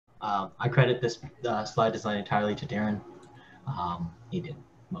I credit this slide design entirely to Darren. He did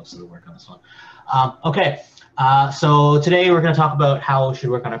most of the work on this one. Okay, so today we're going to talk about how we should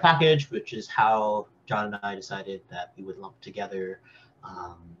work on our package, which is how John and I decided that we would lump together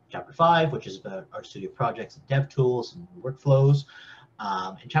Chapter 5, which is about our studio projects and dev tools and workflows.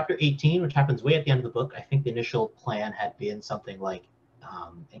 In Chapter 18, which happens way at the end of the book, I think the initial plan had been something like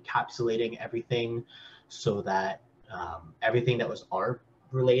encapsulating everything so that everything that was R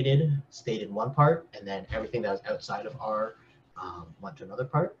related stayed in one part, and then everything that was outside of R went to another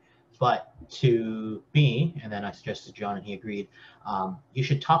part. But to me, and then I suggested John and he agreed, you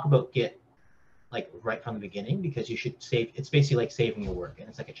should talk about Git like right from the beginning, because you should save, it's basically like saving your work and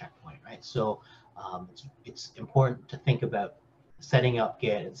it's like a checkpoint, right? So it's important to think about setting up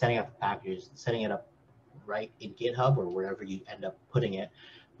Git and setting up the packages, and setting it up right in GitHub or wherever you end up putting it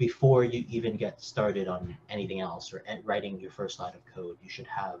before you even get started on anything else or writing your first line of code. You should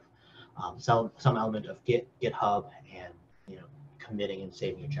have some element of GitHub and committing and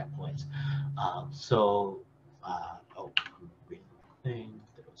saving your checkpoints. Oh, I'm reading the thing.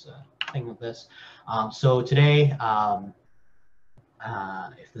 There was a thing of this. So today,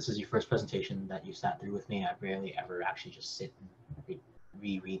 if this is your first presentation that you sat through with me, I rarely ever actually just sit and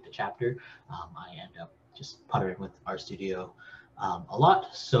reread the chapter. I end up just puttering with RStudio a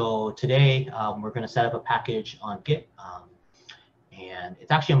lot. So today we're going to set up a package on Git. And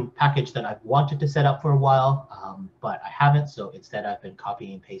it's actually a package that I've wanted to set up for a while, but I haven't. So instead, I've been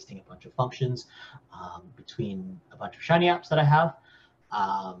copying and pasting a bunch of functions between a bunch of Shiny apps that I have.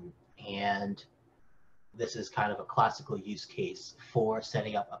 And this is kind of a classical use case for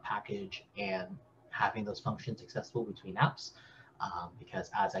setting up a package and having those functions accessible between apps. Because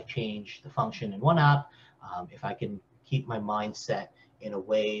as I change the function in one app, if I can keep my mindset in a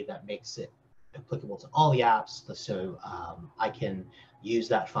way that makes it applicable to all the apps, so I can use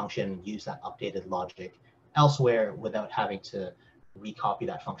that function, use that updated logic elsewhere without having to recopy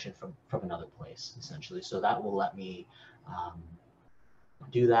that function from another place, essentially. So that will let me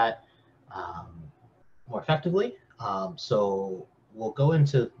do that more effectively. So we'll go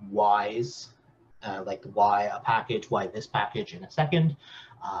into whys, like why a package, why this package in a second.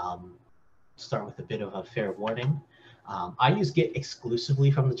 Start with a bit of a fair warning. I use Git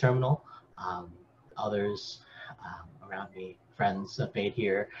exclusively from the terminal. Others around me, friends that made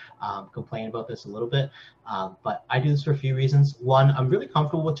here, complain about this a little bit, but I do this for a few reasons. One, I'm really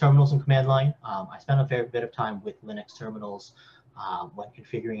comfortable with terminals and command line. I spend a fair bit of time with Linux terminals when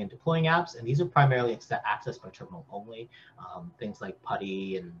configuring and deploying apps, and these are primarily accessed by terminal only. Things like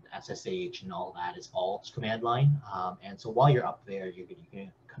PuTTY and SSH and all that is all command line. And so while you're up there, you're going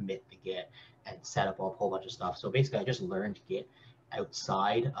to commit the Git and set up a whole bunch of stuff. So basically, I just learned Git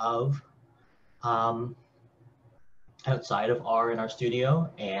outside of R in RStudio,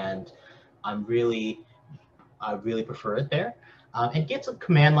 and I really prefer it there. And Git's a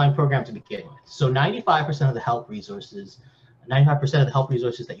command line program to begin with. So 95% of the help resources, 95% of the help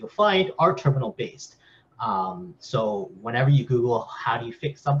resources that you'll find are terminal based. So whenever you Google how do you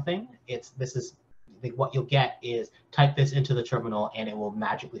fix something, what you'll get is type this into the terminal and it will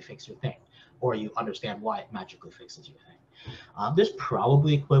magically fix your thing, or you understand why it magically fixes your thing. There's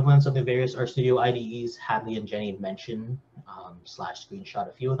probably equivalents of the various RStudio IDEs. Hadley and Jenny mention / screenshot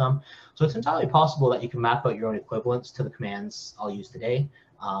a few of them. So it's entirely possible that you can map out your own equivalents to the commands I'll use today.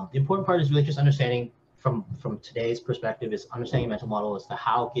 The important part is really just understanding from today's perspective is understanding mental model as to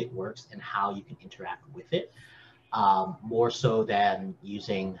how Git works and how you can interact with it, more so than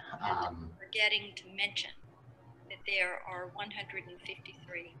using. Forgetting to mention that there are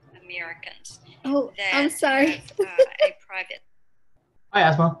 153 Americans. Oh, that I'm sorry. Have, a private. Hi,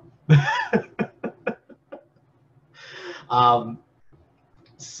 Asma.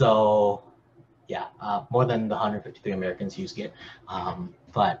 So, yeah, more than the 153 Americans use Git.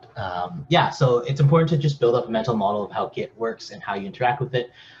 Yeah, so it's important to just build up a mental model of how Git works and how you interact with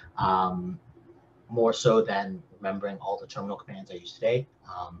it, more so than remembering all the terminal commands I use today.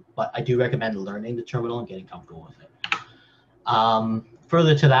 But I do recommend learning the terminal and getting comfortable with it.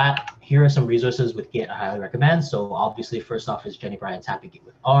 Further to that, here are some resources with Git I highly recommend. So obviously, first off is Jenny Bryan's Happy Git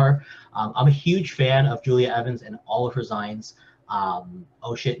with R. I'm a huge fan of Julia Evans and all of her Zines.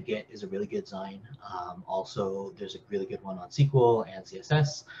 Oh Shit Git is a really good Zine. Also, there's a really good one on SQL and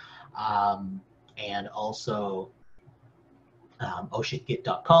CSS. And also,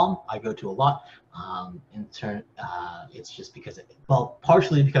 ohshitgit.com I go to a lot. It's just because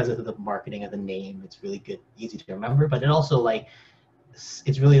partially because of the marketing of the name. It's really good, easy to remember, but it also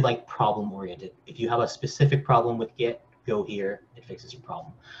it's really like problem oriented. If you have a specific problem with Git go here, it fixes your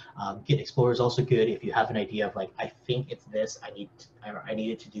problem. Git Explorer is also good if you have an idea of like, I think it's this, I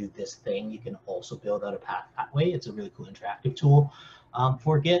needed to do this thing. You can also build out a path that way. It's a really cool interactive tool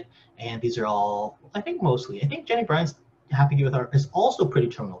for Git. And these are all, I think Jenny Bryan's Happy Git with R is also pretty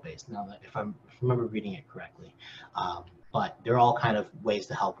terminal based now that if I remember reading it correctly. But they're all kind of ways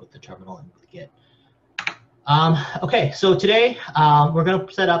to help with the terminal and with Git. Okay, so today we're going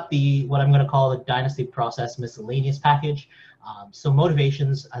to set up what I'm going to call the Dynasty Process Miscellaneous package. So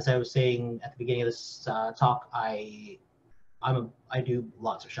motivations, as I was saying at the beginning of this talk, I do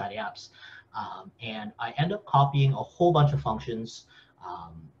lots of Shiny apps, and I end up copying a whole bunch of functions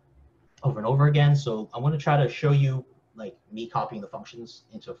over and over again. So I want to try to show you like me copying the functions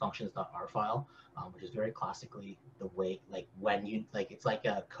into a functions.r file, which is very classically the way, like when you, like it's like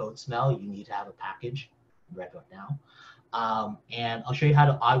a code smell, you need to have a package right about now. And I'll show you how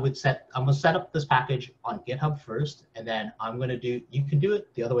to, I'm going to set up this package on GitHub first, and then I'm going to do, you can do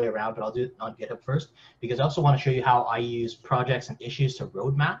it the other way around, but I'll do it on GitHub first, because I also want to show you how I use projects and issues to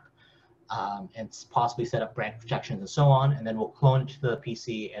roadmap, and possibly set up branch protections and so on, and then we'll clone it to the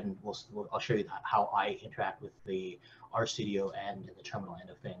PC, and I'll show you how I interact with the RStudio and the terminal end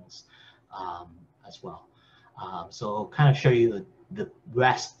of things as well. So I'll kind of show you the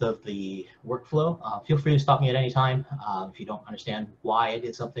rest of the workflow. Feel free to stop me at any time if you don't understand why I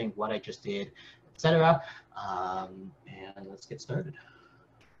did something, what I just did, etc. And let's get started.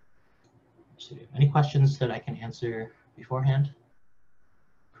 Any questions that I can answer beforehand?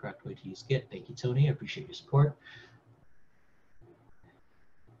 Correct way to use Git. Thank you, Tony. I appreciate your support.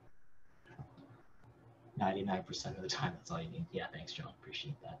 99% of the time, that's all you need. Yeah, thanks, John.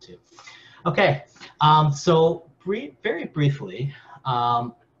 Appreciate that too. Okay, so very briefly,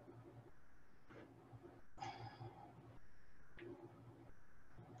 I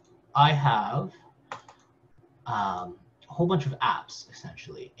have a whole bunch of apps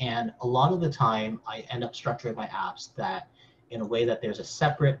essentially, and a lot of the time I end up structuring my apps that in a way that there's a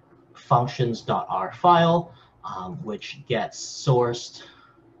separate functions.r file, which gets sourced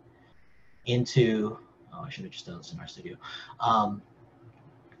into, oh, I should have just done this in RStudio.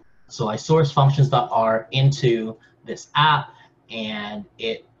 So I source functions.r into this app, and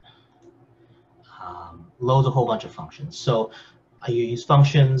it loads a whole bunch of functions. So I use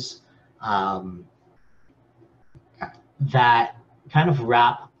functions that kind of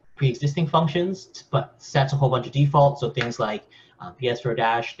wrap pre-existing functions, but sets a whole bunch of defaults. So things like ps4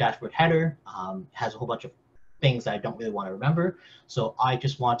 dashboard header has a whole bunch of things that I don't really want to remember. So I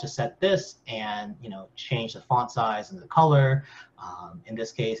just want to set this and change the font size and the color. In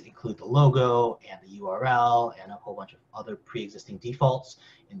this case, include the logo and the URL and a whole bunch of other pre-existing defaults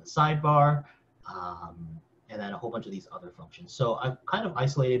in the sidebar, and then a whole bunch of these other functions. So I've kind of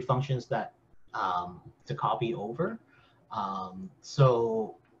isolated functions that to copy over.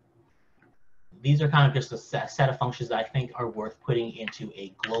 So these are kind of just a set of functions that I think are worth putting into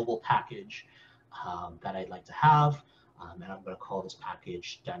a global package that I'd like to have. And I'm going to call this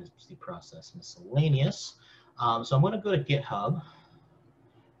package Dynasty Process Miscellaneous. So I'm going to go to GitHub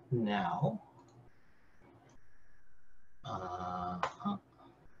now.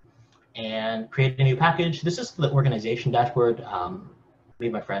 And create a new package. This is the organization dashboard. Me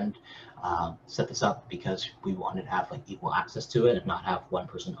and my friend set this up because we wanted to have like equal access to it and not have one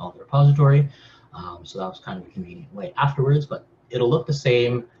person own the repository. So that was kind of a convenient way afterwards, but it'll look the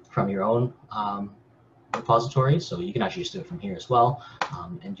same from your own repository. So you can actually just do it from here as well,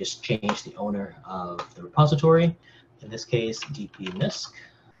 and just change the owner of the repository. In this case, dpmisc.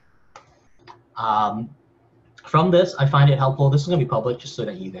 From this, I find it helpful. This is going to be public just so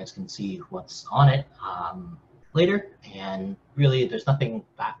that you guys can see what's on it later. And really, there's nothing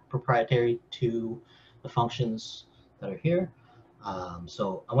that proprietary to the functions that are here.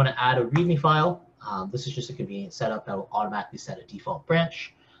 So I want to add a README file. This is just a convenient setup that will automatically set a default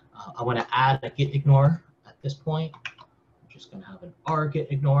branch. I want to add a git ignore at this point. I'm just going to have an R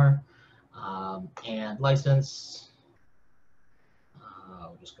git ignore and license.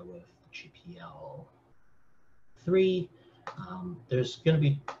 I'll just go with GPL3. There's going to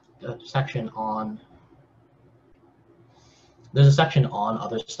be a section on. There's a section on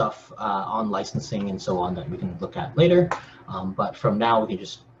other stuff on licensing and so on that we can look at later. But from now, we can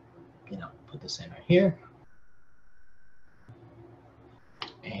just put this in right here.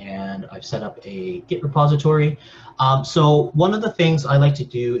 And I've set up a Git repository. So one of the things I like to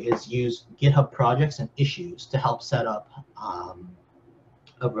do is use GitHub projects and issues to help set up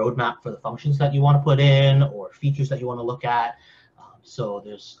a roadmap for the functions that you want to put in or features that you want to look at. So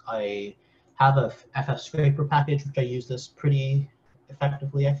I have a FF scraper package, which I use this pretty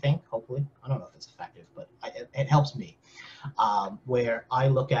effectively, I think, hopefully. I don't know if it's effective, but it helps me, where I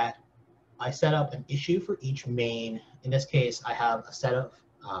set up an issue for each main. In this case, I have a set of,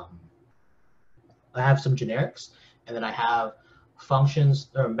 I have some generics, and then I have functions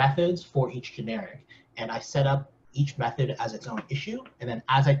or methods for each generic. And I set up each method as its own issue. And then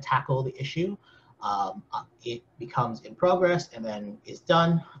as I tackle the issue, it becomes in progress and then is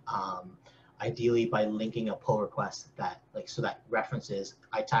done. Ideally by linking a pull request that so that references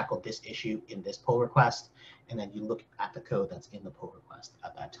I tackled this issue in this pull request, and then you look at the code that's in the pull request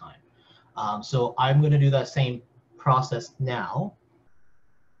at that time. So I'm going to do that same process now.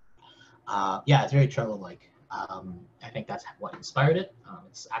 Yeah, it's very Trello-like. I think that's what inspired it.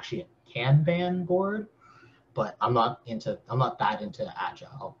 It's actually a Kanban board, but I'm not that into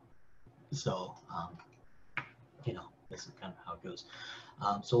Agile. So, you know, this is kind of how it goes.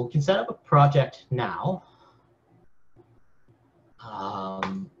 So we can set up a project now.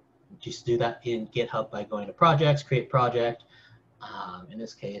 Just do that in GitHub by going to projects, create project. In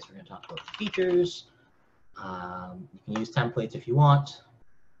this case, we're going to talk about features. You can use templates if you want.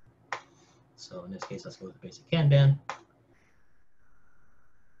 So in this case, let's go with the basic Kanban.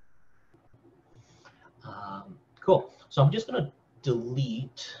 Cool. So I'm just going to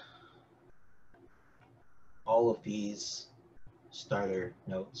delete all of these starter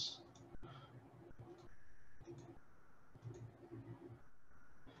notes.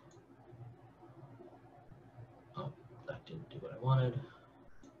 Oh, that didn't do what I wanted.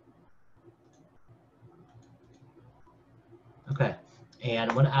 Okay, and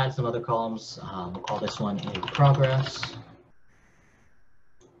I'm going to add some other columns. We'll call this one in progress,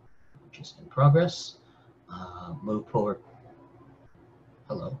 just in progress. Move forward.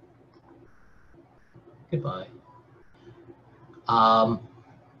 Hello. Goodbye. Oh,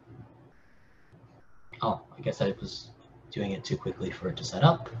 I guess I was doing it too quickly for it to set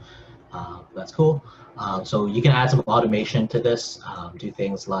up. That's cool. So you can add some automation to this. Do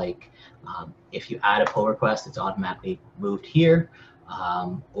things like if you add a pull request, it's automatically moved here,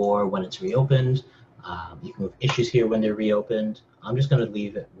 or when it's reopened. You can move issues here when they're reopened. I'm just going to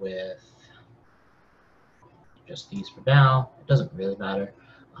leave it with just these for now. It doesn't really matter.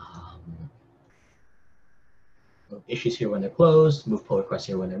 Move issues here when they're closed, move pull requests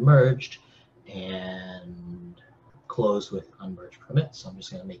here when they're merged, and close with unmerged permits. So I'm just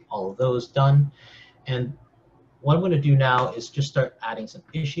going to make all of those done. And what I'm going to do now is just start adding some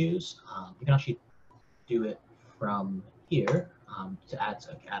issues. You can actually do it from here to add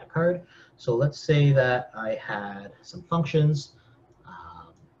a card. So let's say that I had some functions.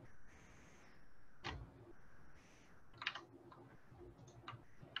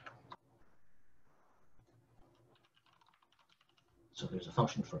 So there's a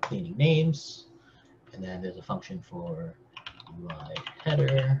function for cleaning names, and then there's a function for UI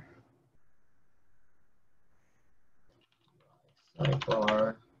header,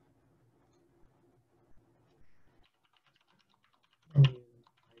 sidebar, menu,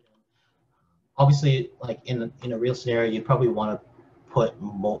 obviously, like in a real scenario, you probably want to put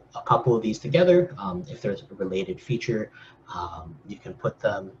a couple of these together. If there's a related feature, you can put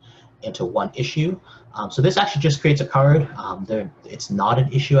them into one issue. So this actually just creates a card. It's not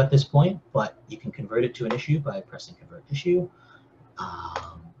an issue at this point, but you can convert it to an issue by pressing convert issue,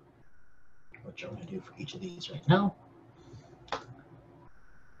 which I'm going to do for each of these right now.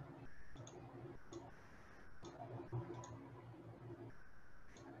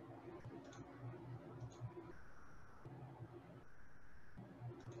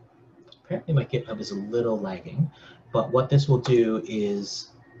 Apparently my GitHub is a little lagging, but what this will do is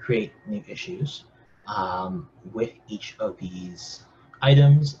create new issues with each of these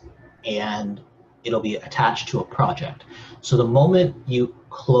items, and it'll be attached to a project. So the moment you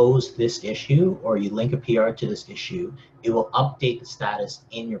close this issue or you link a PR to this issue, it will update the status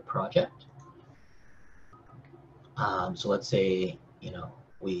in your project. So let's say, you know,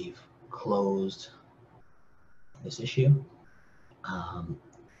 we've closed this issue.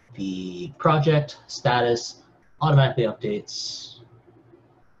 The project status automatically updates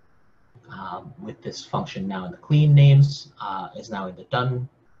with this function now in the clean names, is now in the done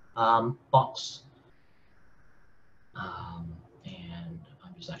box. And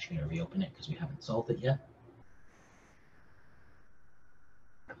I'm just actually going to reopen it because we haven't solved it yet.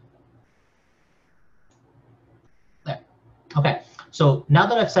 There. Okay, so now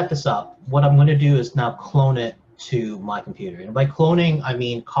that I've set this up, what I'm going to do is now clone it to my computer. And by cloning, I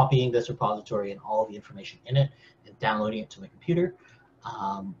mean copying this repository and all of the information in it and downloading it to my computer,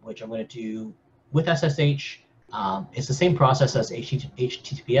 which I'm going to do with SSH. It's the same process as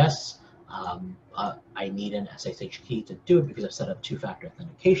HTTPS. I need an SSH key to do it because I've set up two-factor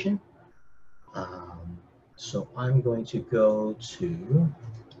authentication. So I'm going to go to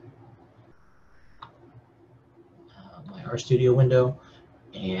my RStudio window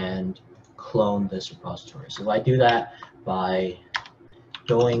and clone this repository. So I do that by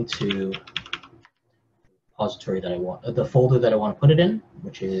going to repository that I want, the folder that I want to put it in,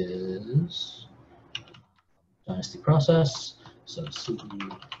 which is Dynasty Process. So cd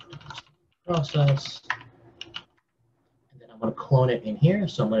process, and then I'm going to clone it in here.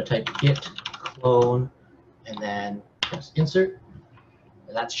 So I'm going to type git clone and then press insert.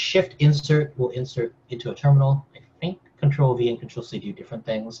 And that's shift insert will insert into a terminal. I think Control V and Control C do different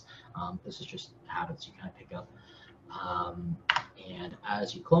things. This is just habits you kind of pick up. And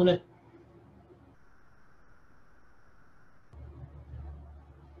as you clone it,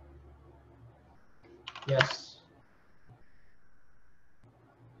 yes.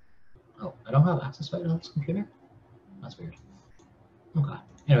 Oh, I don't have access right on this computer? That's weird. Okay.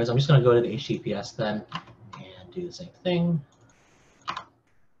 Anyways, I'm just going to go to the HTTPS then and do the same thing.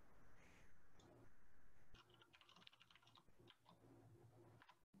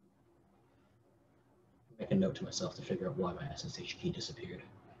 Make a note to myself to figure out why my SSH key disappeared.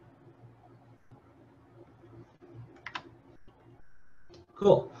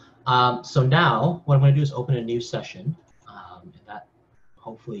 Cool. So now what I'm going to do is open a new session. And that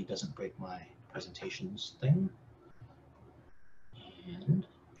hopefully doesn't break my presentations thing. And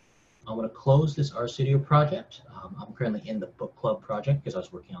I'm going to close this RStudio project. I'm currently in the book club project because I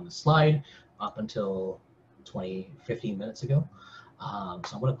was working on the slide up until 15 minutes ago.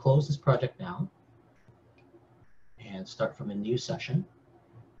 So I'm going to close this project now and start from a new session.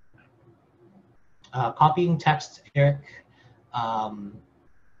 Copying text, Eric,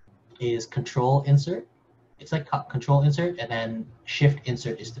 is Control Insert. It's like Control Insert, and then Shift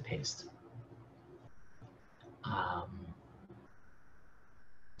Insert is to paste.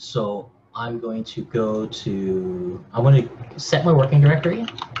 So I'm going to go to, I'm going to set my working directory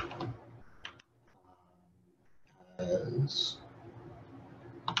as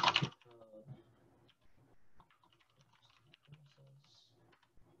I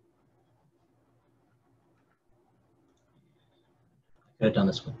could have done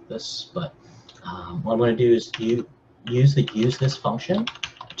this with this, but what I'm going to do is use this function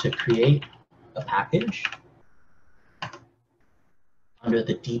to create a package under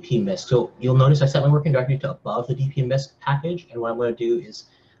the dpmist. So you'll notice I set my working directory to above the dpmist package, and what I'm going to do is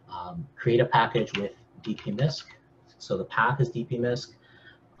create a package with dpmist. So the path is dpmist,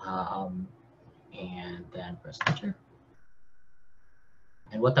 and then press enter.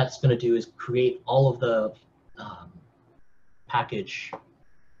 And what that's going to do is create all of the package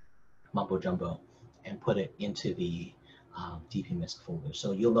mumbo jumbo and put it into the dpmist folder.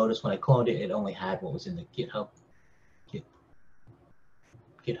 So you'll notice when I cloned it, it only had what was in the GitHub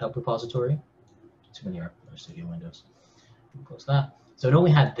repository. Too many RStudio windows. Close that. So it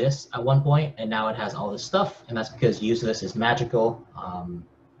only had this at one point, and now it has all this stuff, and that's because useless is magical,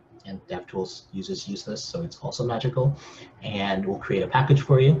 and DevTools uses useless, so it's also magical, and we'll create a package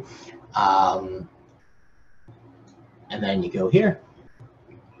for you. And then you go here,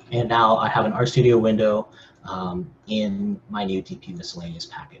 and now I have an RStudio window in my new DP miscellaneous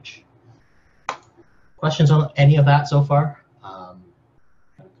package. Questions on any of that so far?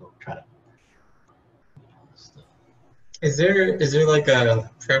 Try to. Is there like a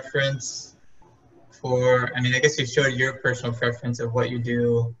preference for? I mean, I guess you showed your personal preference of what you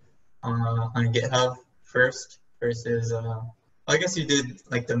do on GitHub first versus. I guess you did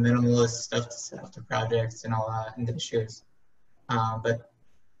like the minimalist stuff to set up the projects and all that and the issues. But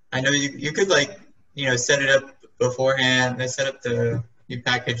I know you could like set it up beforehand. Set up the new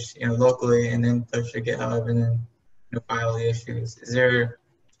package locally and then push to GitHub and then file the issues. Is there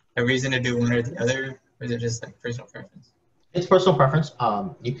a reason to do one or the other, or is it just like personal preference? It's personal preference.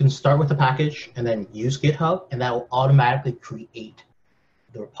 You can start with the package and then use GitHub, and that will automatically create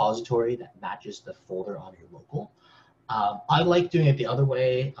the repository that matches the folder on your local. I like doing it the other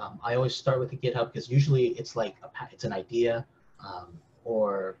way. I always start with the GitHub because usually it's like it's an idea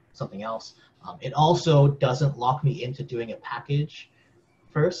or something else. It also doesn't lock me into doing a package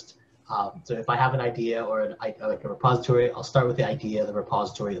first. So if I have an idea or like a repository, I'll start with the idea, the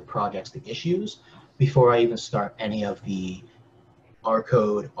repository, the projects, the issues, before I even start any of the R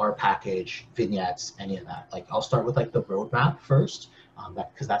code, R package, vignettes, any of that. Like I'll start with like the roadmap first,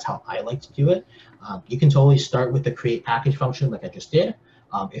 because that's how I like to do it. You can totally start with the create package function like I just did.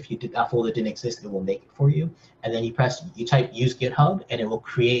 If that folder didn't exist, it will make it for you. And then you type use GitHub, and it will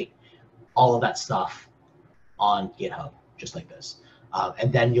create all of that stuff on GitHub, just like this.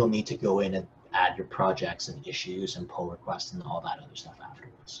 And then you'll need to go in and add your projects and issues and pull requests and all that other stuff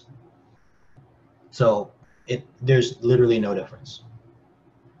afterwards. So there's literally no difference.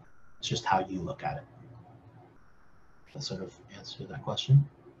 It's just how you look at it. That sort of answer that question.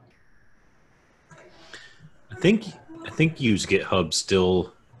 I think use GitHub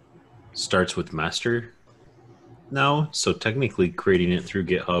still starts with master now. So technically creating it through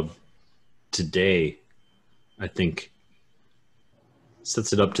GitHub today, I think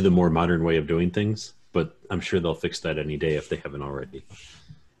sets it up to the more modern way of doing things, but I'm sure they'll fix that any day if they haven't already.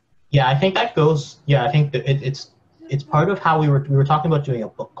 Yeah, I think that goes, yeah, I think that it's part of how we were talking about doing a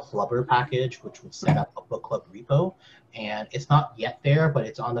book clubber package, which would set up a book club repo, and it's not yet there, but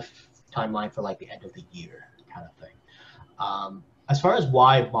it's on the timeline for like the end of the year kind of thing. As far as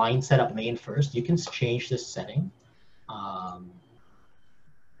why mine set up main first, you can change this setting.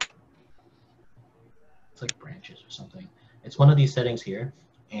 It's like branches or something. It's one of these settings here,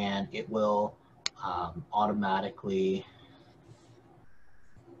 and it will automatically,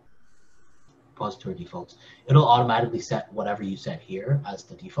 repository defaults, it'll automatically set whatever you set here as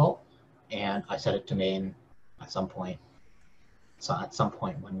the default, and I set it to main at some point. So at some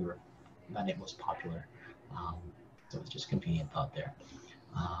point when it was popular, so it's just convenient thought there.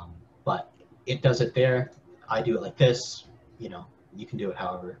 But it does it there. I do it like this. You know, you can do it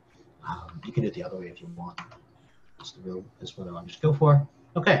however. You can do it the other way if you want. Is what I'll just go for.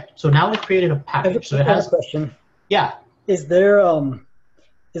 Okay, so now we've created a package. So it has a question. Yeah. Is there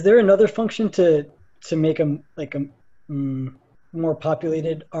another function to make a more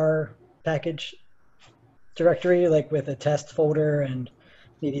populated R package directory, like with a test folder and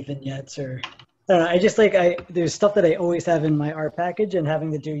maybe vignettes, or I don't know, I just there's stuff that I always have in my R package, and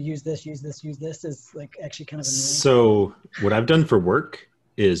having to do use this is like actually kind of annoying. So what I've done for work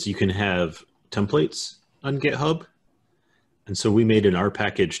is you can have templates on GitHub. And so we made an R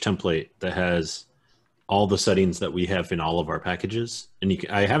package template that has all the settings that we have in all of our packages. And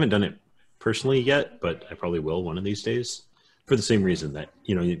I haven't done it personally yet, but I probably will one of these days, for the same reason that,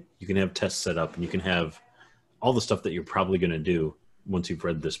 you know, you can have tests set up and you can have all the stuff that you're probably going to do once you've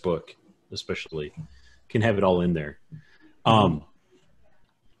read this book, especially, can have it all in there. But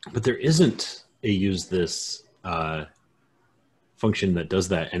there isn't a use this function that does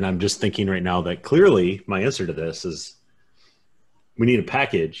that. And I'm just thinking right now that clearly my answer to this is we need a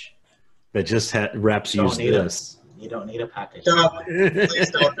package that just wraps use this. You don't need a package. Stop. Please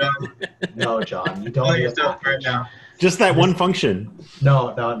stop, John. No, John, you don't need a package. Right now. Just that one function.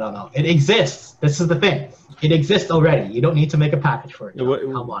 No. It exists. This is the thing. It exists already. You don't need to make a package for it.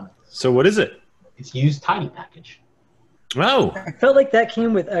 Come on. So what is it? It's use tidy package. Oh. I felt like that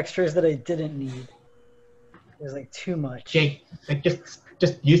came with extras that I didn't need. It was like too much. Jake, like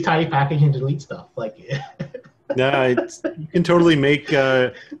just use tidy package and delete stuff. Like. No, you can totally make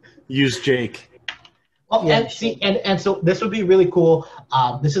use Jake. Well, Yeah, and see, and so this would be really cool.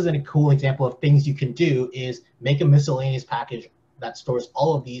 This is a cool example of things you can do is make a miscellaneous package that stores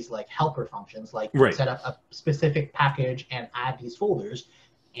all of these like helper functions, like set up a specific package and add these folders,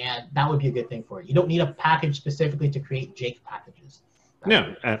 and that would be a good thing for it. You don't need a package specifically to create Jake packages.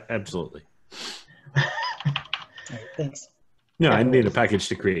 No, absolutely. All right, thanks. No, I need a package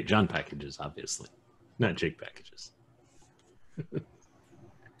to create John packages, obviously, not Jake packages.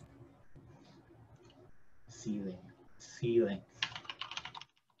 Ceiling.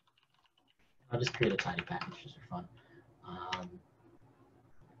 I'll just create a tidy package just for fun.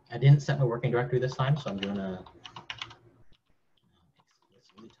 I didn't set my working directory this time, so I'm gonna let's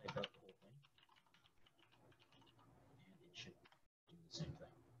really type out the whole thing, and it should do the same thing.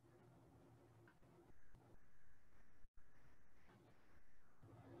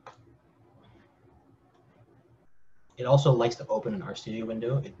 It also likes to open an RStudio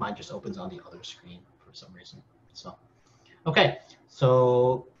window. Mine just opens on the other screen for some reason. So, okay,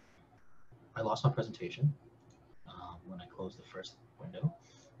 so I lost my presentation when I closed the first window.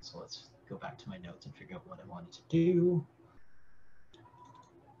 So let's go back to my notes and figure out what I wanted to do.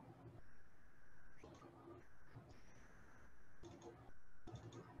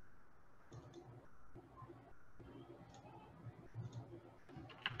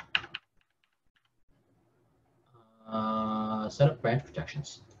 Set up branch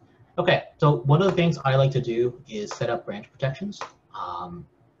protections. Okay, so one of the things I like to do is set up branch protections. And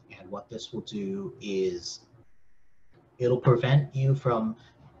what this will do is it'll prevent you from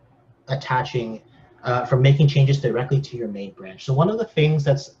attaching, from making changes directly to your main branch. So one of the things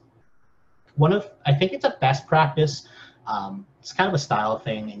that's I think it's a best practice, it's kind of a style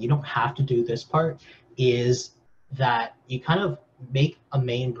thing, and you don't have to do this part, is that you kind of make a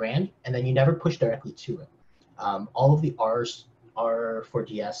main branch and then you never push directly to it. All of the R's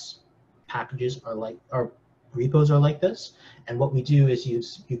R4DS packages are like, or repos are like this. And what we do is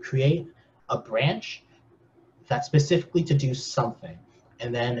you create a branch that's specifically to do something,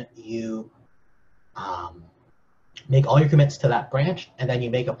 and then you make all your commits to that branch, and then you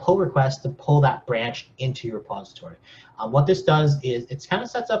make a pull request to pull that branch into your repository. What this does is it kind of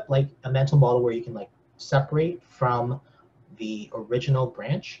sets up like a mental model where you can like separate from the original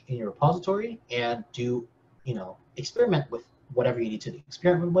branch in your repository and do, you know, experiment with whatever you need to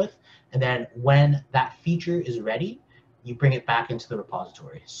experiment with. And then when that feature is ready, you bring it back into the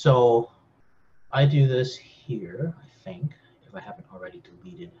repository. So I do this here, I think, if I haven't already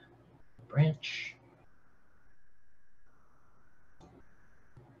deleted the branch.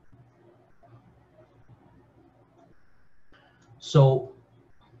 So,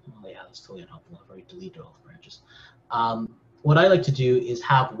 oh yeah, that's totally unhelpful. I've already deleted all the branches. What I like to do is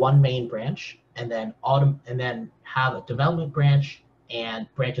have one main branch, and then have a development branch and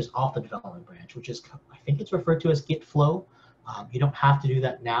branches off the development branch, which is, I think it's referred to as Git flow. You don't have to do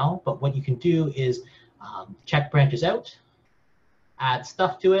that now, but what you can do is check branches out, add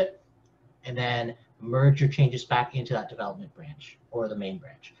stuff to it, and then merge your changes back into that development branch or the main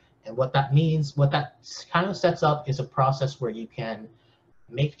branch. And what that means, what that kind of sets up is a process where you can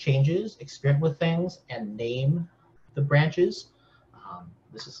make changes, experiment with things, and name the branches.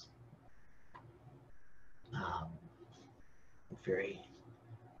 This is very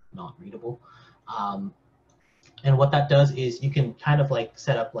not readable. And what that does is you can kind of like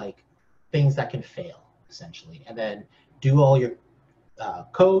set up like things that can fail, essentially, and then do all your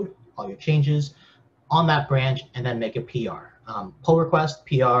code, all your changes on that branch, and then make a PR. Pull request,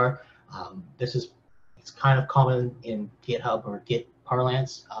 PR, it's kind of common in GitHub or Git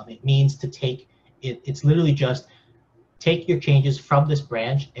parlance. It means to take, it's literally just take your changes from this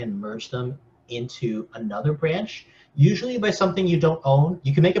branch and merge them into another branch, usually by something you don't own.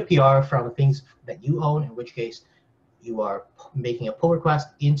 You can make a PR from things that you own, in which case you are making a pull request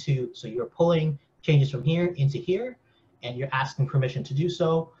into, so you're pulling changes from here into here, and you're asking permission to do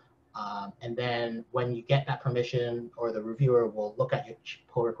so. And then when you get that permission, or the reviewer will look at your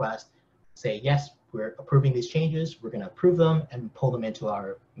pull request, say, yes, we're approving these changes, we're going to approve them and pull them into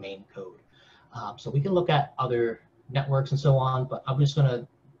our main code. So we can look at other networks and so on, but I'm just going to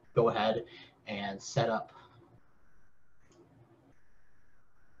go ahead and set up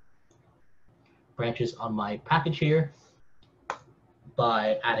branches on my package here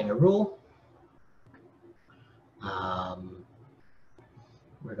by adding a rule.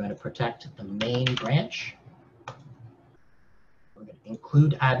 We're going to protect the main branch. We're going to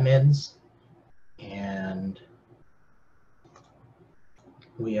include admins, and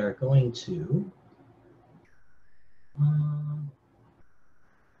we are going to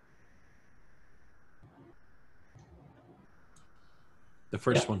the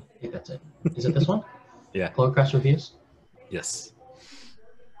first one. I think that's it. Is it this one? Yeah. Pull request reviews? Yes.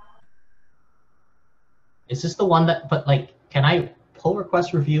 Is this the one that, but like, can I pull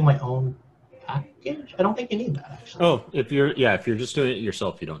request review my own package? I don't think you need that, actually. Oh, if you're just doing it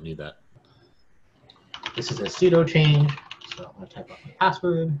yourself, you don't need that. This is a sudo change, so I'm going to type out my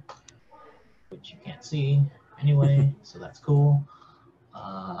password, which you can't see anyway, so that's cool.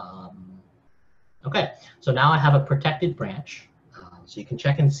 Okay, so now I have a protected branch. So you can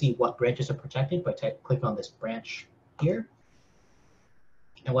check and see what branches are protected by clicking on this branch here.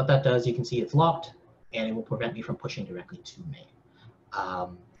 And what that does, you can see it's locked, and it will prevent me from pushing directly to main.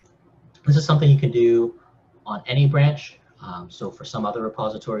 This is something you can do on any branch. So for some other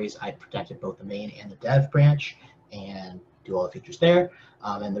repositories, I protected both the main and the dev branch and do all the features there.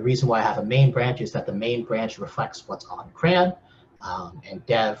 And the reason why I have a main branch is that the main branch reflects what's on CRAN, and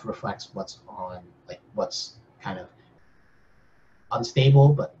dev reflects what's on, like, what's kind of unstable,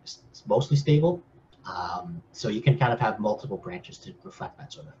 but it's mostly stable. So you can kind of have multiple branches to reflect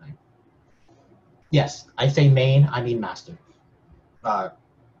that sort of thing. Yes, I say main, I mean master.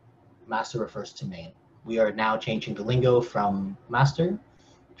 Master refers to main. We are now changing the lingo from master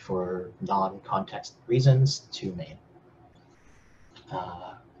for non-context reasons to main.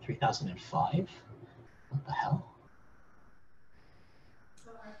 3005? What the hell?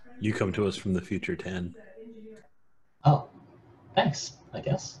 You come to us from the future 10. Oh, thanks, I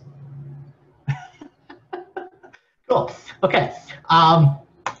guess. Cool. Okay.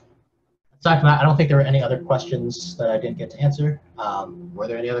 Aside from that, I don't think there were any other questions that I didn't get to answer. Were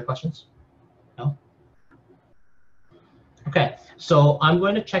there any other questions? No? Okay, so I'm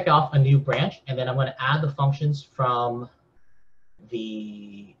going to check off a new branch, and then I'm going to add the functions from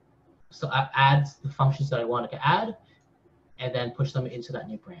the, so I add the functions that I wanted to add, and then push them into that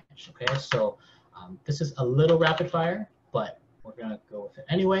new branch. Okay, so this is a little rapid fire, but we're going to go with it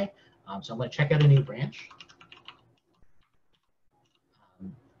anyway. So I'm going to check out a new branch.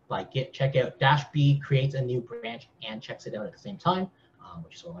 By git checkout -b creates a new branch and checks it out at the same time,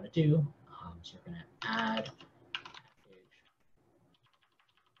 which is what I want to do. So you're going to add package.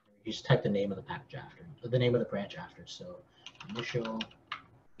 You just type the name of the package after, the name of the branch after. So initial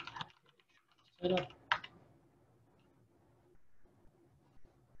package setup.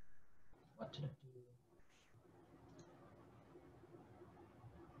 What did I do?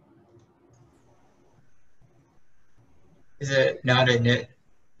 Is it not a init?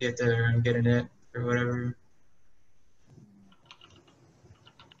 You have to get an init or whatever.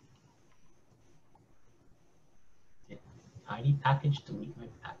 Tidy package, delete my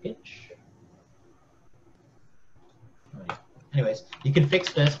package. Anyways, you can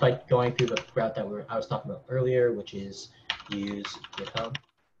fix this by going through the route that I was talking about earlier, which is use GitHub.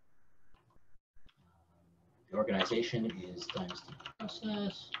 The organization is Dynasty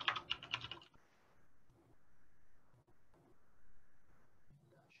Process.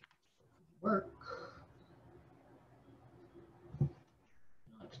 Work.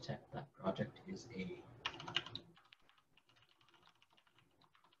 Not detect that project is a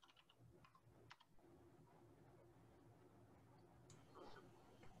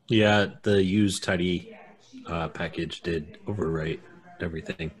Yeah, the use tidy package did overwrite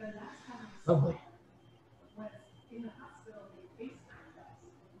everything. lovely.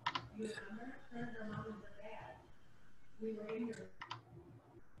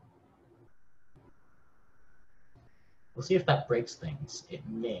 We'll see if that breaks things. It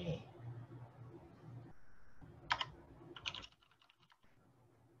may.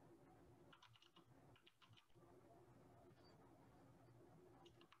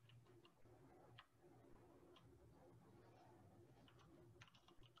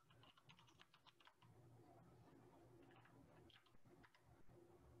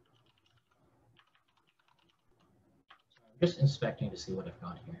 Just inspecting to see what I've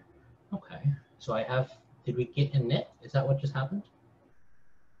got here. Okay, so I have, did we get init? Is that what just happened?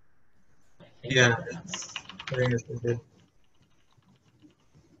 I think Yeah, that happened. I think it's good.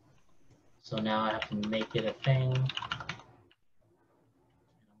 So now I have to make it a thing. I'm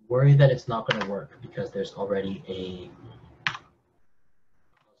worried that it's not going to work because there's already a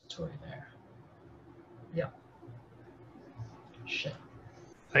repository there. Yeah. Shit.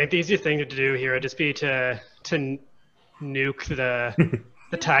 I think the easiest thing to do here would just be to nuke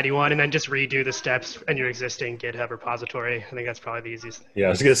the tidy one and then just redo the steps in your existing GitHub repository. I think that's probably the easiest. Yeah, I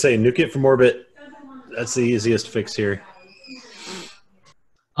was going to say nuke it from orbit. That's the easiest fix here.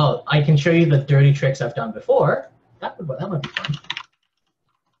 Oh, I can show you the dirty tricks I've done before. That would be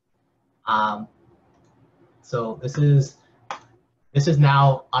fun. So this is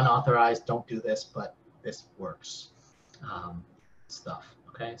now unauthorized. Don't do this, but this works. Stuff.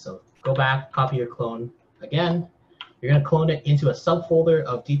 Okay, so go back, copy your clone again. You're going to clone it into a subfolder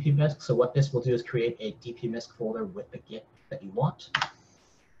of dpmisc. So what this will do is create a dpmisc folder with the Git that you want.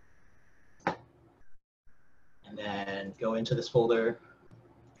 And then go into this folder.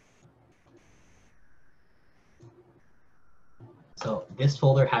 So this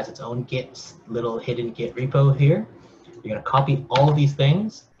folder has its own Git, little hidden Git repo here. You're going to copy all of these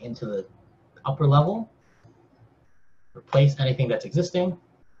things into the upper level. Replace anything that's existing.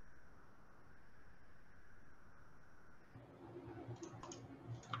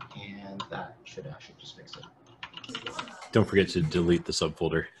 And that should actually just fix it. Don't forget to delete the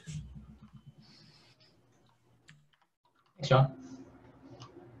subfolder. Thanks, John.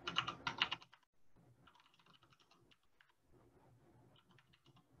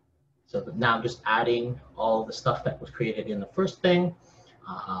 So now I'm just adding all the stuff that was created in the first thing,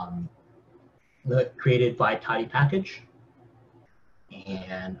 created by tidy package.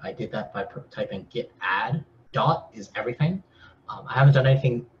 And I did that by typing git add dot is everything. I haven't done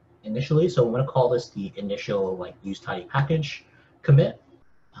anything initially, so I'm going to call this the initial like use tidy package commit.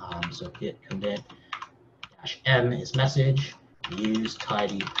 So git commit -m is message, use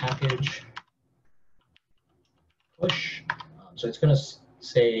tidy package push. So it's going to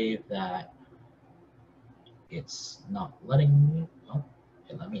say that it's not letting me. Oh,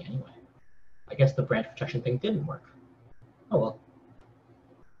 it let me anyway. I guess the branch protection thing didn't work. Oh well.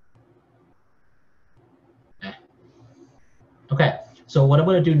 Okay, so what I'm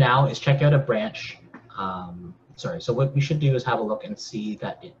going to do now is check out a branch. So what we should do is have a look and see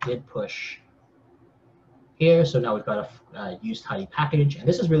that it did push here. So now we've got a use tidy package, and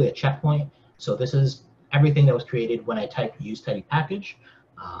this is really a checkpoint. So this is everything that was created when I typed use tidy package.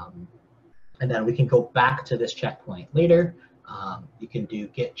 And then we can go back to this checkpoint later. You can do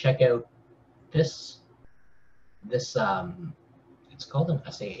git checkout this it's called an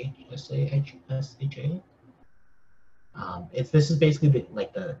SHA. This is basically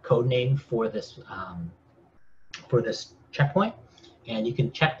like the code name for this checkpoint, and you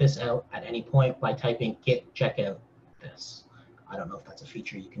can check this out at any point by typing git checkout this. I don't know if that's a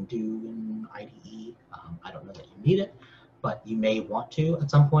feature you can do in IDE. I don't know that you need it, but you may want to at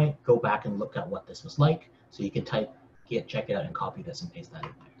some point go back and look at what this was like. So you can type git checkout and copy this and paste that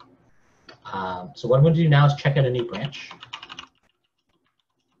in there. So what I'm going to do now is check out a new branch.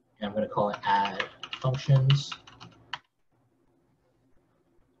 And I'm going to call it add functions.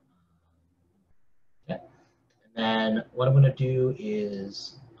 Okay. And then what I'm going to do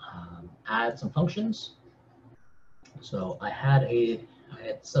is add some functions. So I had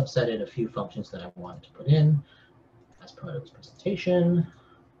subsetted a few functions that I wanted to put in as part of this presentation.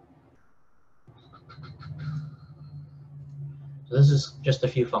 So this is just a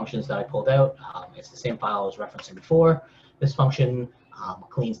few functions that I pulled out. It's the same file I was referencing before. This function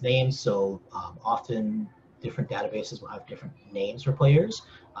cleans names, so often different databases will have different names for players,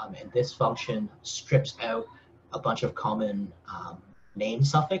 and this function strips out a bunch of common name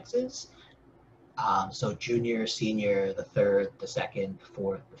suffixes. So junior, senior, the third, the second, the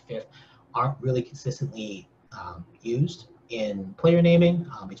fourth, the fifth aren't really consistently used in player naming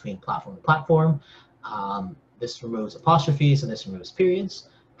between platform to platform. This removes apostrophes and this removes periods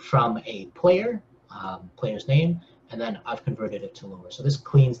from a player's name, and then I've converted it to lower. So this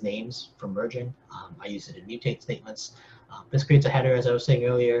cleans names from merging. I use it in mutate statements. This creates a header, as I was saying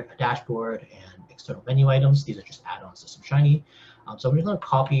earlier, a dashboard, and external menu items. These are just add-ons to some Shiny. So I'm just going to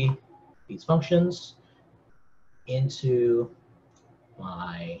copy these functions into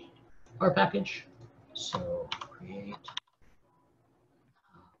my R package. So create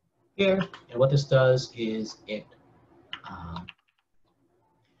here, and what this does is it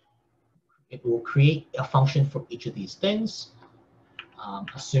will create a function for each of these things,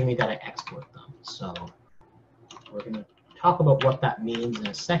 assuming that I export them. So we're going to talk about what that means in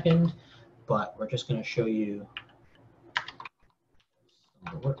a second, but we're just going to show you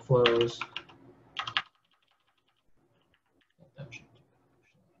some of the workflows.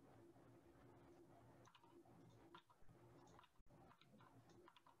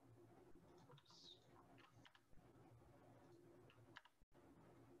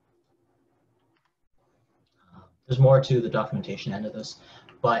 There's more to the documentation end of this,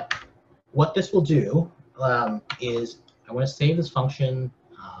 but what this will do is I want to save this function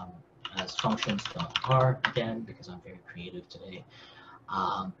as functions.r again, because I'm very creative today.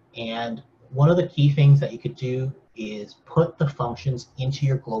 And one of the key things that you could do is put the functions into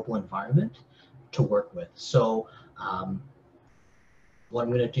your global environment to work with. So what I'm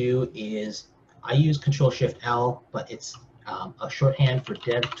going to do is I use Control-Shift-L, but it's a shorthand for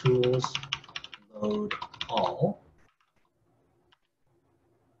DevTools load all.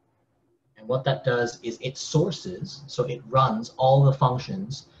 And what that does is it sources, so it runs all the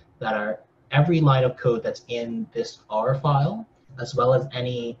functions that are every line of code that's in this R file, as well as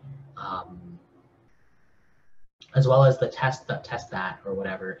any, as well as the test that or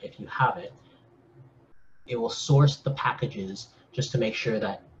whatever, if you have it. It will source the packages just to make sure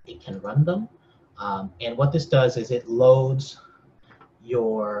that it can run them. And what this does is it loads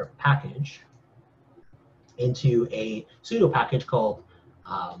your package into a pseudo package called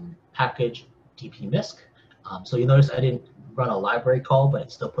package dpmisc. So you notice I didn't run a library call, but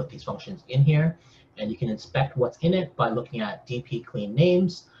it still put these functions in here. And you can inspect what's in it by looking at dp clean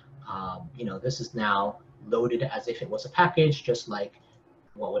names. You know, this is now loaded as if it was a package, just like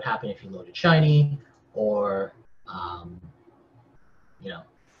what would happen if you loaded Shiny or, you know,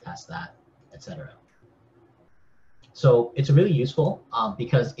 past that, etc. So it's really useful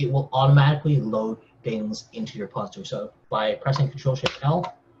because it will automatically load things into your repository. So by pressing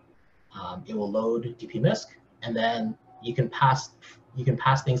Control-Shift-L, it will load dpmisc, and then you can pass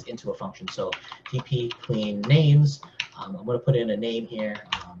things into a function. So dp clean names. I'm going to put in a name here.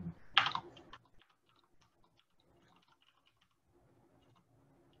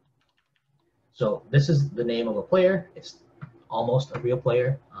 So this is the name of a player. It's almost a real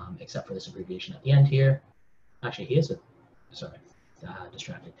player, except for this abbreviation at the end here. Actually, he is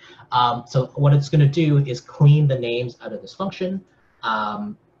distracted. So what it's going to do is clean the names out of this function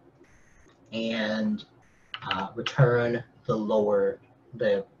and return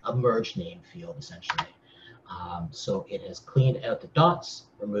the merged name field, essentially. So it has cleaned out the dots,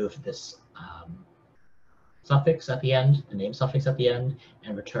 removed this suffix at the end, the name suffix at the end,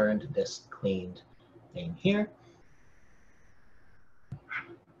 and returned this cleaned name here.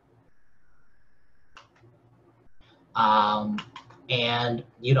 And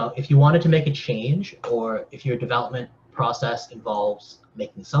you know, if you wanted to make a change, or if your development process involves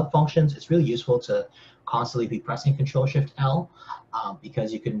making sub-functions, it's really useful to constantly be pressing Control-Shift-L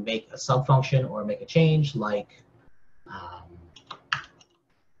because you can make a sub-function or make a change like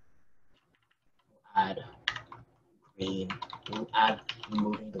add green. We'll add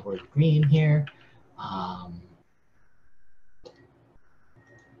removing the word green here.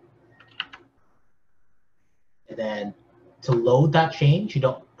 And then to load that change, you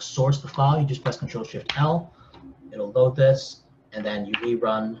don't source the file, you just press Control-Shift-L. It'll load this, and then you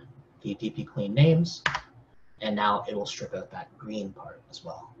rerun the dp clean names, and now it will strip out that green part as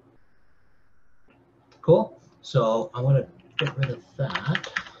well. Cool. So I'm going to get rid of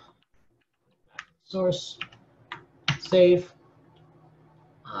that. Source, save.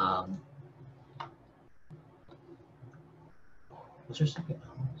 Was there something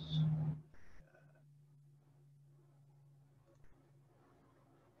else?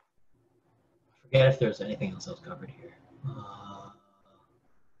 I forget if there's anything else covered here.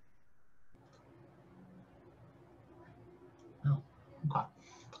 No. Okay.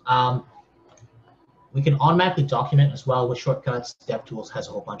 We can automatically document as well with shortcuts. DevTools has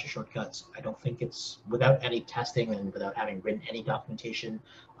a whole bunch of shortcuts. I don't think it's, without any testing and without having written any documentation,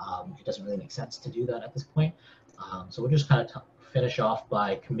 it doesn't really make sense to do that at this point. So we'll just kind of finish off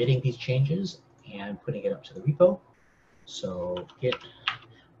by committing these changes and putting it up to the repo. So git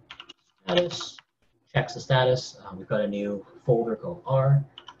status, checks the status. We've got a new folder called R.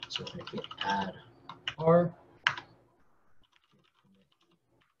 So we're going to git add R.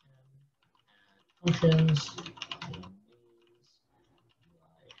 Functions.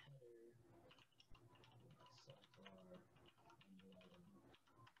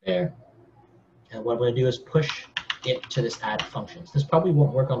 There. And what I'm going to do is push it to this add functions. This probably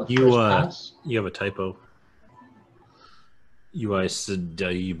won't work on the first pass. You have a typo. UI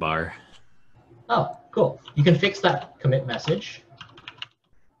study bar. Oh, cool. You can fix that commit message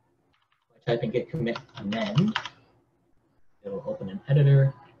by typing git commit amend. It'll open an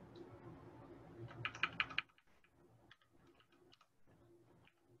editor.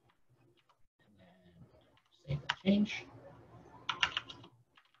 Save that change.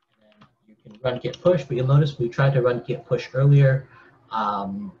 And then you can run git push, but you'll notice we tried to run git push earlier,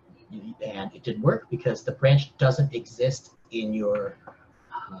 and it didn't work because the branch doesn't exist in your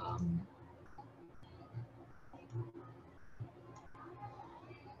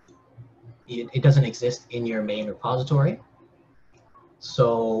it doesn't exist in your main repository.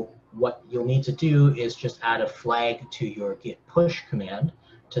 So what you'll need to do is just add a flag to your git push command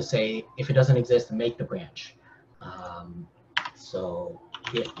to say if it doesn't exist, make the branch. So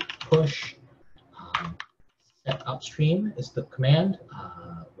git push set upstream is the command,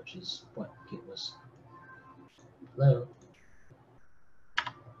 which is what git was. Hello.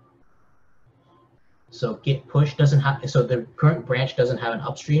 So git push doesn't have, so the current branch doesn't have an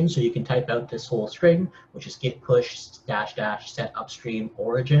upstream, so you can type out this whole string, which is git push -- set upstream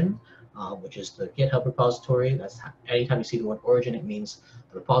origin, which is the GitHub repository. That's anytime you see the word origin, it means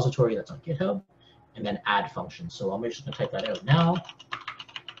the repository that's on GitHub, and then add function. So I'm just going to type that out now.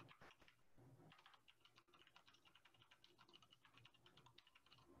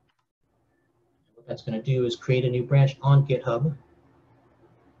 What that's going to do is create a new branch on GitHub.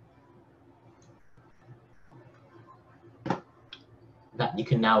 That you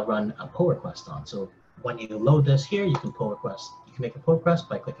can now run a pull request on. So when you load this here, you can pull request. You can make a pull request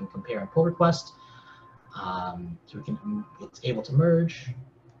by clicking compare and pull request. So it's able to merge.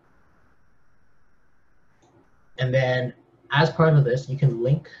 And then as part of this, you can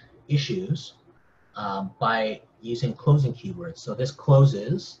link issues by using closing keywords. So this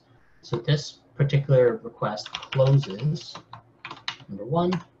closes. So this particular request closes number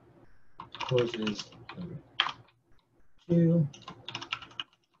 1, closes number 2.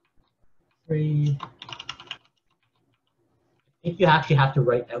 3. I think you actually have to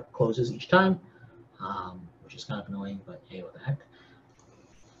write out closes each time, which is kind of annoying, but hey, what the heck.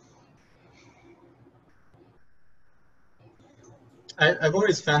 I've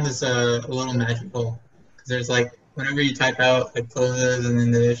always found this a little magical, because there's like, whenever you type out like closes and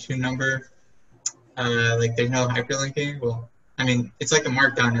then the issue number, like there's no hyperlinking. Well, I mean, it's like a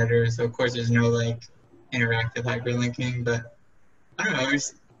markdown editor, so of course there's no like interactive hyperlinking, but I don't know, I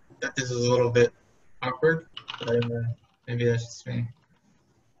always thought this was a little bit awkward, but maybe that's just me.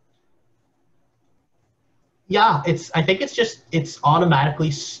 Yeah, I think it's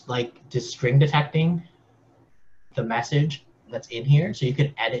automatically like just string detecting the message that's in here. So you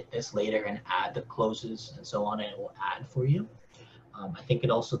could edit this later and add the closes and so on, and it will add for you. I think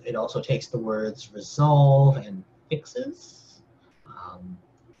it also takes the words resolve and fixes.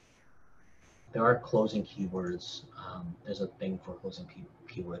 there are closing keywords. There's a thing for closing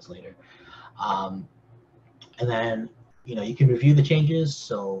keywords later. And then, you can review the changes.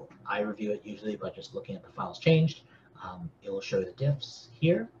 So I review it usually by just looking at the files changed. It will show the diffs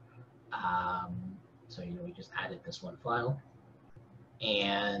here. So, we just added this one file.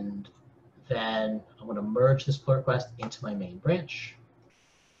 And then I'm going to merge this pull request into my main branch.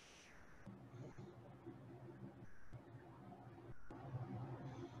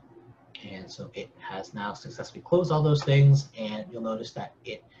 And so it has now successfully closed all those things, and you'll notice that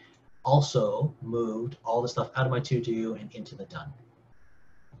it also moved all the stuff out of my to-do and into the done.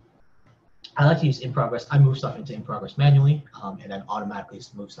 I like to use in progress. I move stuff into in progress manually, and then automatically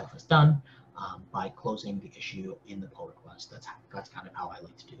move stuff as done by closing the issue in the pull request. That's kind of how I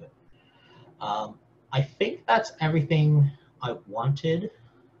like to do it. I think that's everything I wanted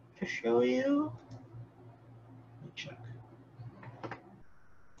to show you. Let me check.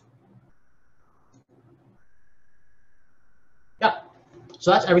 Yeah, so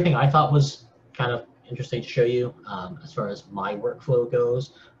that's everything I thought was kind of interesting to show you as far as my workflow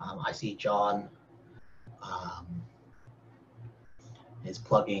goes. I see John is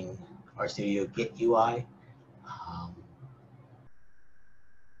plugging RStudio Git UI.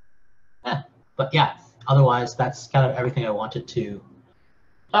 But yeah, otherwise, that's kind of everything I wanted to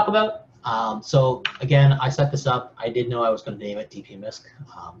talk about. So again, I set this up. I did know I was going to name it DPMISC,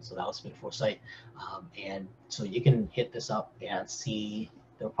 so that was a bit of foresight. And so you can hit this up and see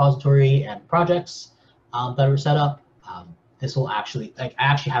the repository and projects that are set up. This will actually, I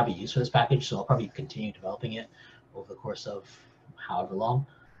actually have a use for this package, so I'll probably continue developing it over the course of however long.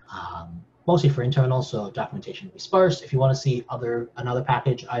 Mostly for internal, so documentation will be sparse. If you want to see another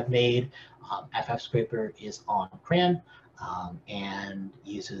package I've made, FF Scraper is on CRAN and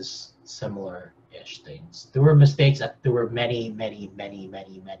uses similar-ish things. There were mistakes. There were many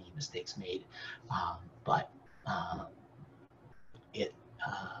mistakes made, but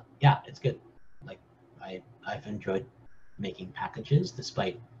yeah, it's good. Like I've enjoyed making packages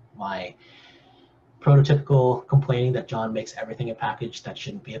despite my prototypical complaining that John makes everything a package that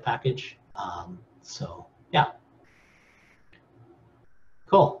shouldn't be a package. So yeah,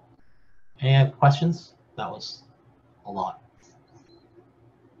 cool. Any other questions? That was a lot.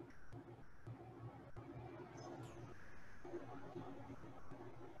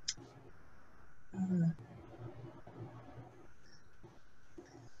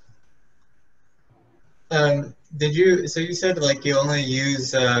 So you said like you only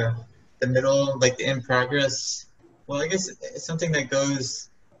use the middle, like the in progress. Well, I guess it's something that goes,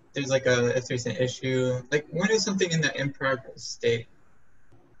 there's like if there's an issue, like when is something in the in progress state?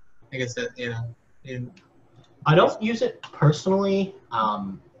 I guess that, yeah. I don't use it personally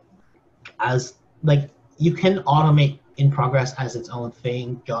as like you can automate in progress as its own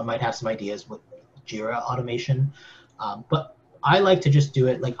thing. John might have some ideas with Jira automation, but I like to just do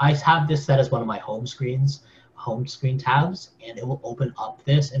it. Like I have this set as one of my home screen tabs, and it will open up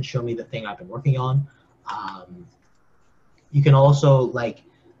this and show me the thing I've been working on. You can also like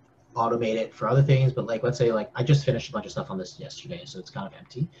automate it for other things, but like let's say like I just finished a bunch of stuff on this yesterday, so it's kind of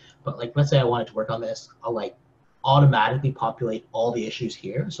empty. But like let's say I wanted to work on this, I'll like automatically populate all the issues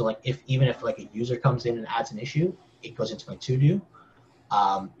here. So like even if like a user comes in and adds an issue, it goes into my to-do,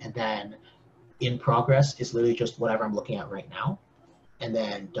 and then in progress is literally just whatever I'm looking at right now, and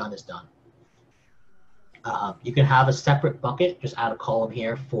then done is done. You can have a separate bucket, just add a column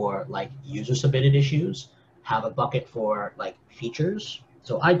here for like user submitted issues, have a bucket for like features.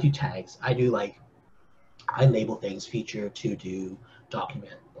 So I do tags. I label things, feature, to do,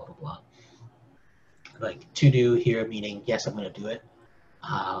 document, blah, blah, blah. Like to do here meaning, yes, I'm going to do it.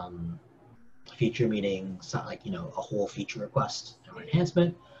 Feature meaning like, a whole feature request or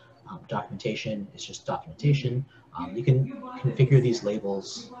enhancement. Documentation is just documentation. You can configure these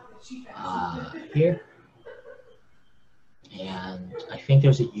labels here. And I think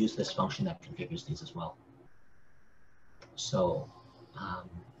there's a use this function that configures these as well. So,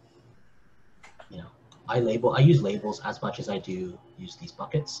 I use labels as much as I do use these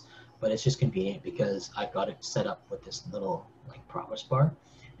buckets, but it's just convenient because I've got it set up with this little like progress bar.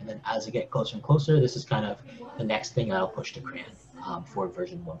 And then as I get closer and closer, this is kind of the next thing I'll push to CRAN for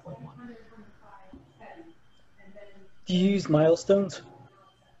version 1.1. Do you use milestones?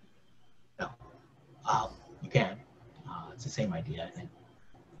 No, you can. It's the same idea, I think.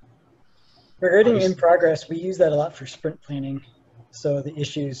 Regarding in progress, we use that a lot for sprint planning. So the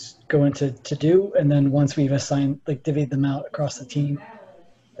issues go into to do, and then once we've assigned, like divvied them out across the team,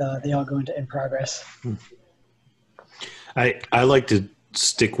 they all go into in progress. I like to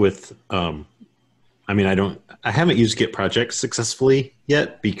stick with I mean, I haven't used Git projects successfully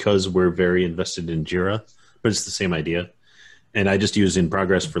yet because we're very invested in Jira, but it's the same idea. And I just use in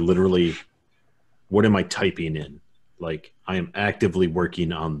progress for literally, what am I typing in? Like, I am actively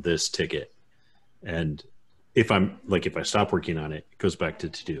working on this ticket. And if I stop working on it, it goes back to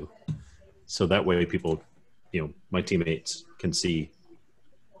do. So that way people, my teammates can see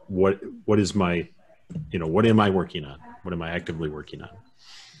what is my, what am I working on? What am I actively working on?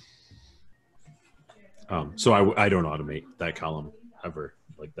 So I don't automate that column ever.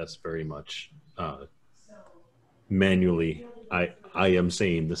 Like, that's very much manually. I am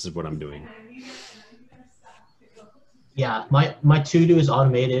saying this is what I'm doing. Yeah, my to-do is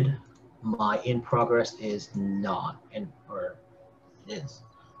automated. My in progress is not, or it is.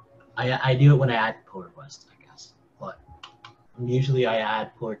 I do it when I add pull requests, I guess. But usually I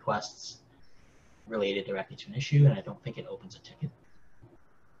add pull requests related directly to an issue, and I don't think it opens a ticket.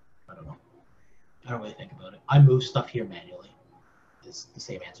 I don't know. I don't really think about it. I move stuff here manually. It's the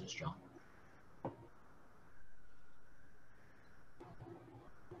same answer as John.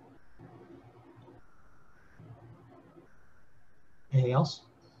 Anything else?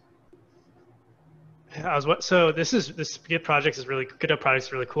 So this Git project is really GitHub project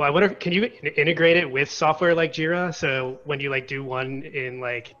is really cool. I wonder, can you integrate it with software like Jira? So when you do one in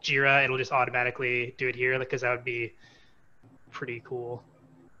Jira, it'll just automatically do it here, because that would be pretty cool.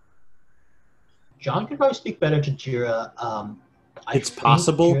 John could probably speak better to Jira. It's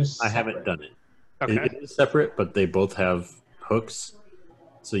possible. I haven't done it. Okay. It is separate, but they both have hooks,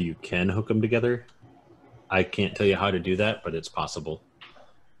 so you can hook them together. I can't tell you how to do that, but it's possible.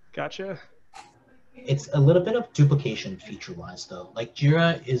 Gotcha. It's a little bit of duplication feature-wise, though. Like,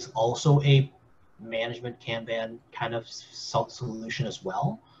 Jira is also a management Kanban kind of solution as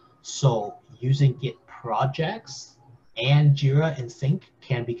well. So using Git projects and Jira in sync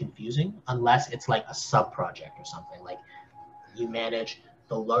can be confusing unless it's like a sub-project or something. Like, you manage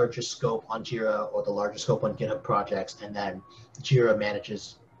the larger scope on Jira or the larger scope on GitHub projects, and then Jira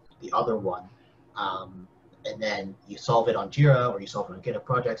manages the other one. And then you solve it on Jira or you solve it on GitHub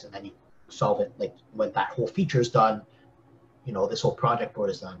projects, and then you solve it when that whole feature is done, this whole project board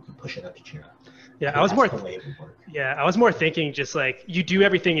is done, you push it up to Jira. Yeah, I was more thinking just you do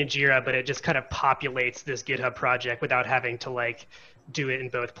everything in Jira, but it just kind of populates this GitHub project without having to do it in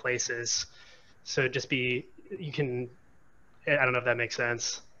both places. So I don't know if that makes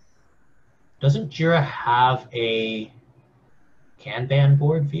sense. Doesn't Jira have a Kanban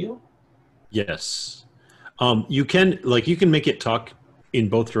board view? Yes. You can make it talk in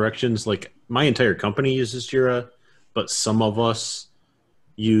both directions. Like, my entire company uses Jira, but some of us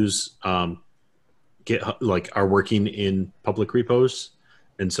use GitHub, are working in public repos,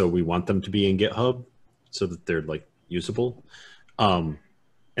 and so we want them to be in GitHub so that they're usable. And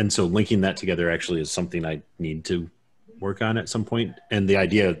so linking that together actually is something I need to work on at some point. And the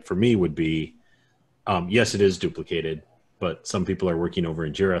idea for me would be, yes, it is duplicated, but some people are working over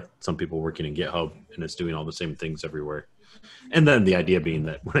in Jira, some people working in GitHub, and it's doing all the same things everywhere. And then the idea being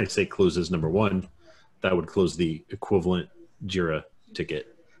that when I say closes number one, that would close the equivalent Jira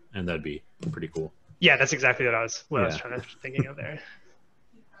ticket, and that'd be pretty cool. Yeah, that's exactly what I was thinking of there.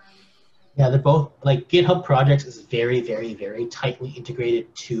 Yeah, they're both GitHub projects is very, very, very tightly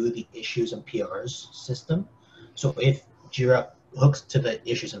integrated to the issues and PRs system. So if Jira hooks to the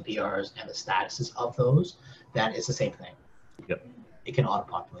issues and PRs and the statuses of those, then it's the same thing. Yep. It can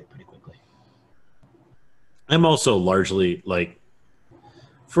auto-populate pretty quickly. I'm also largely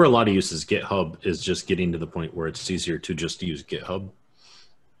for a lot of uses, GitHub is just getting to the point where it's easier to just use GitHub.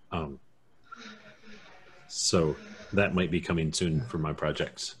 So that might be coming soon for my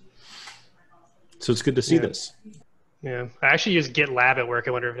projects. So it's good to see this. Yeah, I actually use GitLab at work.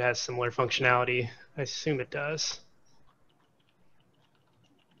 I wonder if it has similar functionality. I assume it does.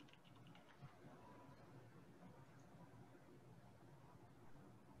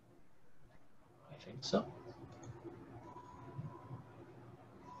 I think so.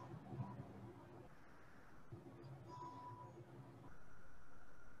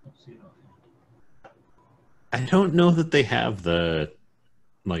 I don't know that they have the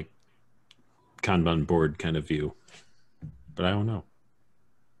Kanban board kind of view, but I don't know.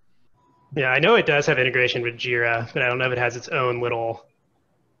 Yeah, I know it does have integration with Jira, but I don't know if it has its own little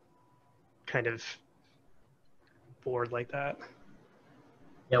kind of board like that.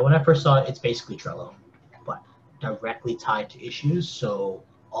 Yeah, when I first saw it, it's basically Trello, but directly tied to issues. So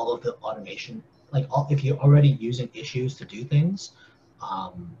all of the automation, if you're already using issues to do things,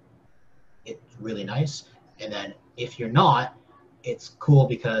 it's really nice. And then if you're not, it's cool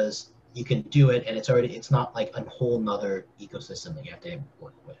because you can do it, and it's not like a whole nother ecosystem that you have to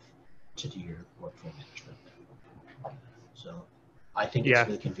work with to do your workflow management. So I think it's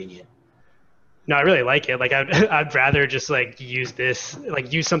really convenient. No, I really like it. Like I'd rather just like use this,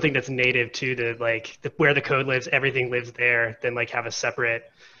 like use something that's native to where the code lives, everything lives there, than like have a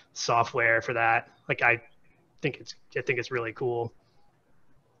separate software for that. Like I think it's really cool.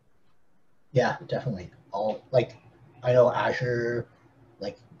 Yeah, definitely. I know Azure,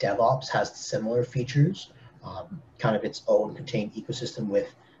 like DevOps, has similar features, kind of its own contained ecosystem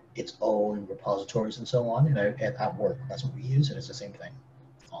with its own repositories and so on. And at work, that's what we use, and it's the same thing.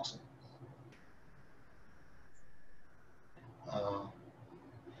 Awesome.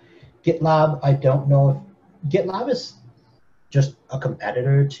 GitLab, I don't know if GitLab is just a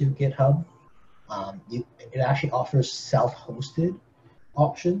competitor to GitHub. It actually offers self-hosted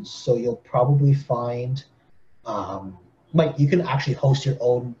options, so you'll probably find like you can actually host your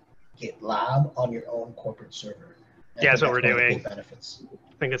own GitLab on your own corporate server. Yeah, that's what we're doing. Cool benefits.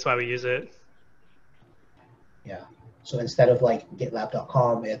 I think that's why we use it. Yeah. So instead of like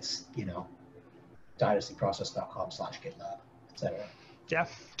GitLab.com, it's dynastyprocess.com/GitLab, etc. Yeah,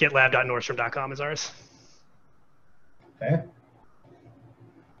 GitLab.nordstrom.com is ours. Fair.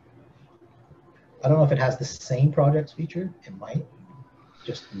 I don't know if it has the same projects feature. It might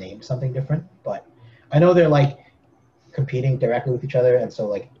just name something different, but I know they're like competing directly with each other, and so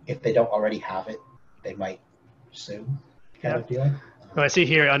like if they don't already have it, they might soon kind of deal. Oh, I see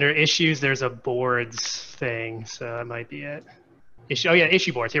here under issues, there's a boards thing, so that might be it.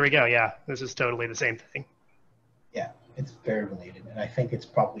 Issue boards. Here we go. Yeah, this is totally the same thing. Yeah, it's very related, and I think it's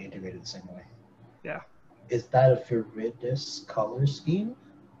probably integrated the same way. Yeah. Is that a Viridis color scheme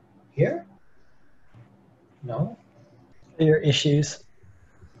here? No? Your issues.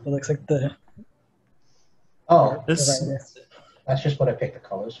 It looks like the... Oh, that's just what I picked the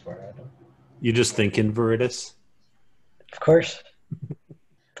colors for. You just think in Viridis? Of course.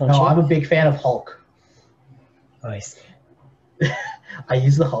 No, I'm a big fan of Hulk. Nice. I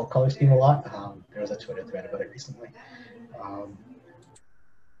use the Hulk color scheme a lot. There was a Twitter thread about it recently.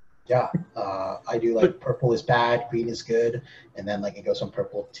 I do like purple is bad, green is good, and then like it goes from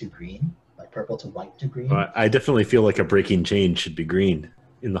purple to green, like purple to white to green. I definitely feel like a breaking change should be green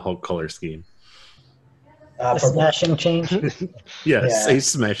in the Hulk color scheme. A smashing change? Yes, a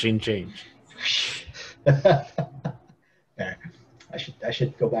smashing change. Fair. I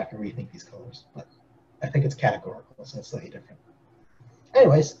should go back and rethink these colors, but I think it's categorical, so it's slightly different.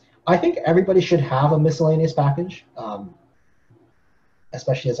 Anyways, I think everybody should have a miscellaneous package,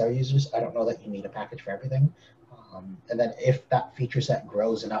 especially as our users. I don't know that you need a package for everything. And then if that feature set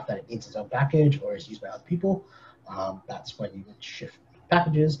grows enough that it needs its own package or is used by other people, that's when you would shift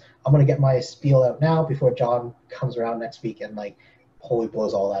packages. I'm going to get my spiel out now before John comes around next week and like wholly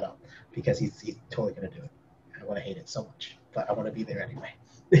blows all that up, because he's totally going to do it. I want to hate it so much, but I want to be there anyway.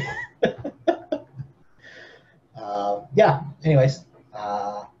 Anyways,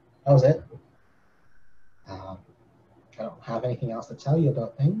 that was it. I don't have anything else to tell you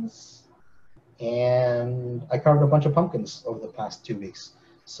about things. And I carved a bunch of pumpkins over the past 2 weeks.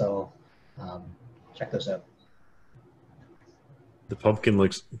 So check those out. The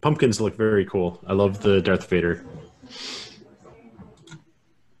pumpkins look very cool. I love the Darth Vader.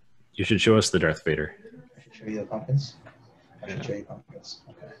 You should show us the Darth Vader. I should show you the pumpkins? I should show you pumpkins.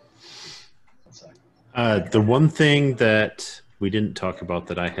 Okay. The one thing that we didn't talk about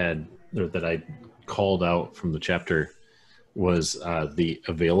that I called out from the chapter was the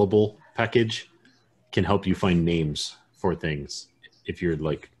available package can help you find names for things if you're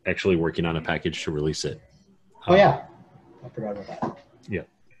like actually working on a package to release it. Oh yeah, I forgot about that. Yeah,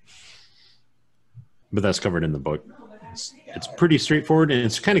 but that's covered in the book. It's pretty straightforward, and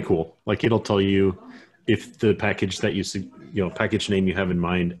it's kind of cool. Like it'll tell you if the package that package name you have in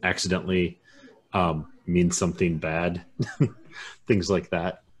mind accidentally means something bad, things like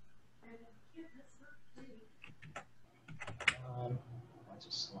that.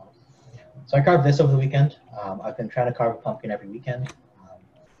 So I carved this over the weekend. I've been trying to carve a pumpkin every weekend.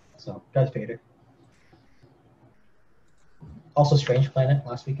 So Darth Vader. Also Strange Planet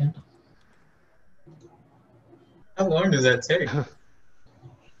last weekend. How long does that take?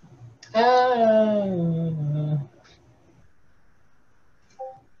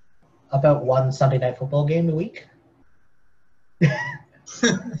 About one Sunday night football game a week.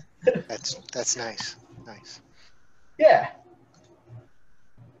 That's nice. Nice. Yeah.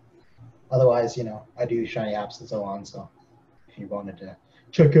 Otherwise, I do shiny apps and so on. So if you wanted to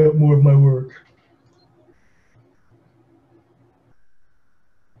check out more of my work,